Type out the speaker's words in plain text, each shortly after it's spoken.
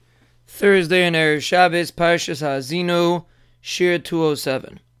Thursday and Erev Shabbos, Parshas Ha'azinu, Shiur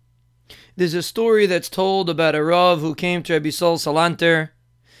 207. There's a story that's told about a Rav who came to Rabbi Sol Salanter,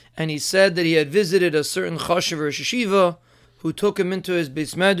 and he said that he had visited a certain Chashav or Yeshiva who took him into his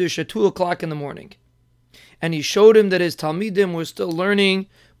Beis Medrash at 2 o'clock in the morning. And he showed him that his Talmidim were still learning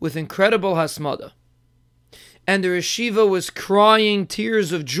with incredible hasmada. And the Yeshiva was crying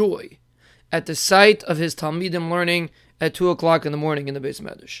tears of joy at the sight of his Talmidim learning at 2 o'clock in the morning in the Beis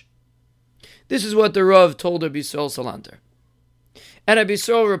Medrash. This is what the Rav told Rabbi Sol Salanter. And Rabbi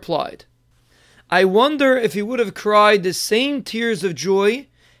Sol replied, I wonder if he would have cried the same tears of joy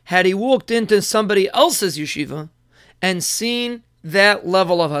had he walked into somebody else's yeshiva and seen that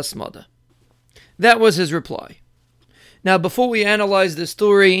level of hasmada. That was his reply. Now, before we analyze this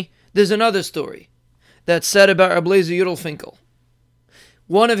story, there's another story that's said about Reb Eliezer Yudel Finkel.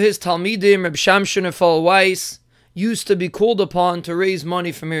 One of his Talmidim, Reb Shamshon Efal Weiss, used to be called upon to raise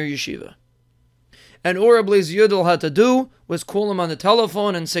money for Mir Yeshiva. And all Reb Eliezer Yudel had to do was call him on the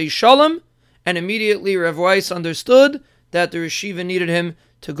telephone and say Shalom, and immediately Rev Weiss understood that the yeshiva needed him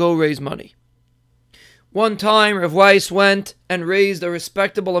to go raise money. One time, Rev Weiss went and raised a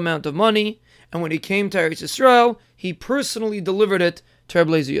respectable amount of money, and when he came to Eretz Yisrael, he personally delivered it to Reb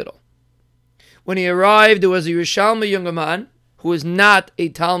Eliezer Yudel. When he arrived, there was a Yerushalmi younger man who was not a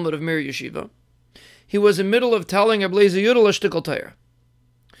Talmud of Mir Yeshiva. He was in the middle of telling Reb Eliezer Yudel a shtickle Torah.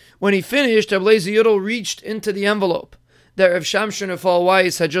 When he finished, Reb Eliezer Yudel reached into the envelope that Rav Shamshon Efal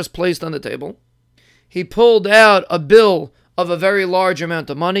Weiss had just placed on the table. He pulled out a bill of a very large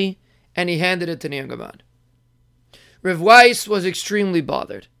amount of money, and he handed it to the younger man. Rav Weiss was extremely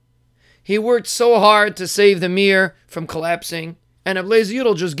bothered. He worked so hard to save the Mir from collapsing, and Reb Eliezer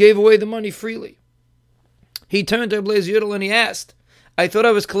Yudel just gave away the money freely. He turned to Reb Eliezer Yudel and he asked, I thought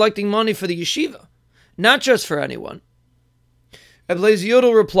I was collecting money for the yeshiva, not just for anyone. Reb Eliezer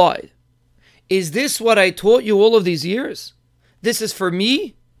Yudel replied, Is this what I taught you all of these years? This is for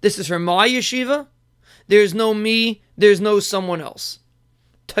me? This is for my yeshiva? There's no me, there's no someone else.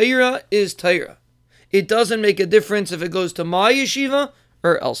 Torah is Torah. It doesn't make a difference if it goes to my yeshiva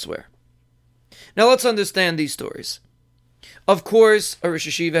or elsewhere. Now let's understand these stories. Of course, a Rosh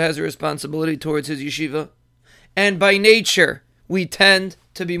Yeshiva has a responsibility towards his yeshiva, and by nature, we tend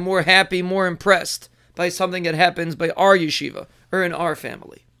to be more happy, more impressed by something that happens by our yeshiva or in our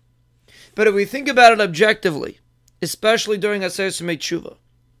family. But if we think about it objectively, especially during Aseret Shemei Tshuva,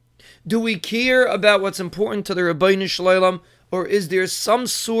 do we care about what's important to the Rabbeinu Shalom, or is there some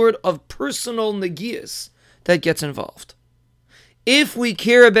sort of personal negias that gets involved? If we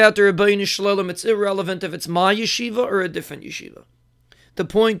care about the Rabbeinu Shalom, it's irrelevant if it's my yeshiva or a different yeshiva. The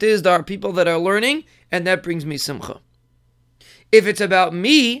point is there are people that are learning, and that brings me simcha. If it's about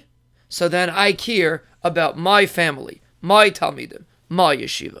me, so then I care about my family, my Talmidim, my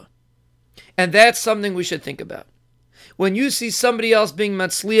yeshiva. And that's something we should think about. When you see somebody else being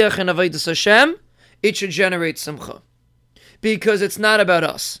matzliach in Avodas Hashem, it should generate simcha. Because it's not about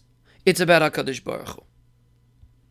us. It's about HaKadosh Baruch Hu.